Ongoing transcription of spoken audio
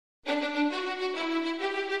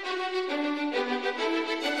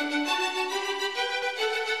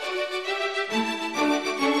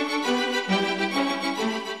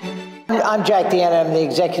I'm Jack DiEnna. I'm the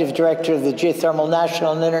Executive Director of the Geothermal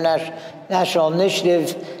National and International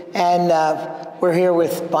Initiative, and we're here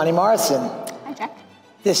with Bonnie Morrison. Hi, Jack.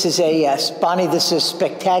 This is Bonnie, this is a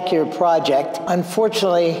spectacular project.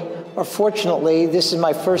 Unfortunately, or fortunately, this is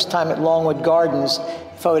my first time at Longwood Gardens.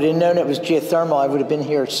 If I would have known it was geothermal, I would have been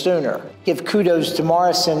here sooner. Give kudos to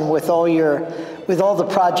Morrison with all the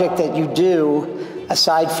project that you do.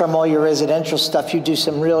 Aside from all your residential stuff, you do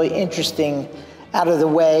some really interesting, out of the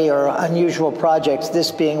way or unusual projects,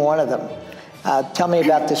 this being one of them. Tell me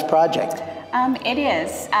about this project. It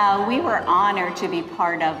is. We were honored to be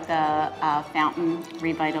part of the fountain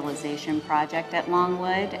revitalization project at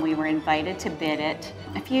Longwood. We were invited to bid it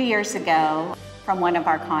a few years ago from one of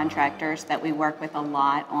our contractors that we work with a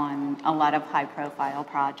lot on a lot of high-profile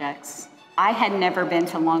projects. I had never been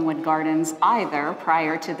to Longwood Gardens either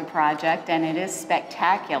prior to the project, and it is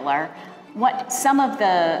spectacular. Some of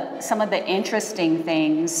the interesting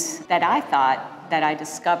things that I thought that I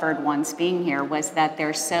discovered once being here was that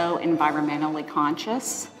they're so environmentally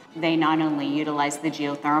conscious. They not only utilize the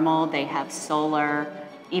geothermal, they have solar.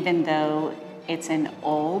 Even though it's an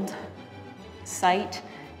old site,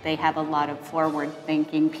 they have a lot of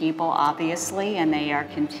forward-thinking people, obviously, and they are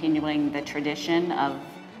continuing the tradition of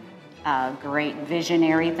great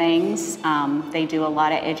visionary things. They do a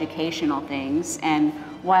lot of educational things, and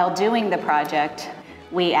while doing the project,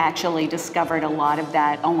 we actually discovered a lot of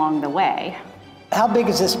that along the way. How big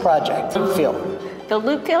is this project, loop field? The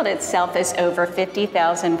loop field itself is over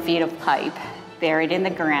 50,000 feet of pipe buried in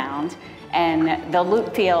the ground, and the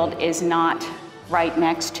loop field is not right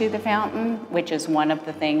next to the fountain, which is one of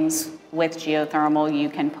the things with geothermal. You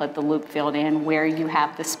can put the loop field in where you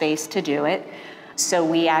have the space to do it. So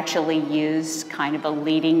we actually used kind of a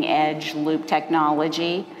leading edge loop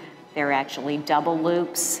technology. They're actually double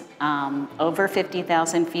loops, over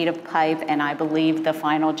 50,000 feet of pipe, and I believe the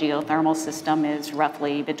final geothermal system is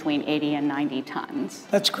roughly between 80 and 90 tons.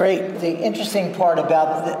 That's great. The interesting part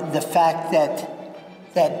about the fact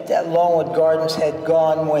that Longwood Gardens had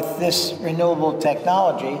gone with this renewable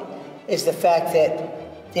technology is the fact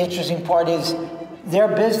that the interesting part is their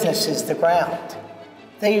business is the ground.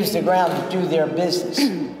 They use the ground to do their business.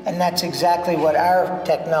 And that's exactly what our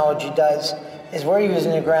technology does, is we're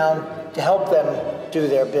using the ground to help them do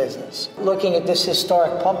their business. Looking at this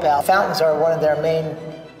historic pump out, fountains are one of their main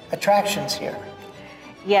attractions here.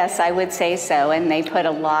 Yes, I would say so. And they put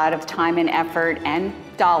a lot of time and effort and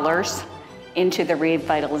dollars into the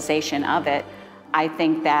revitalization of it. I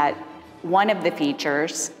think that one of the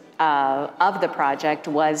features of the project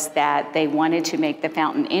was that they wanted to make the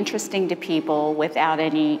fountain interesting to people without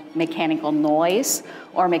any mechanical noise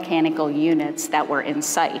or mechanical units that were in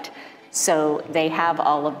sight. So they have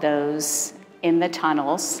all of those in the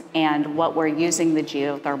tunnels, and what we're using the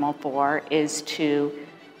geothermal for is to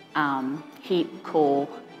heat, cool,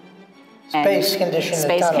 space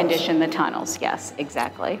condition the tunnels. Yes,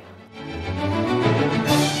 exactly.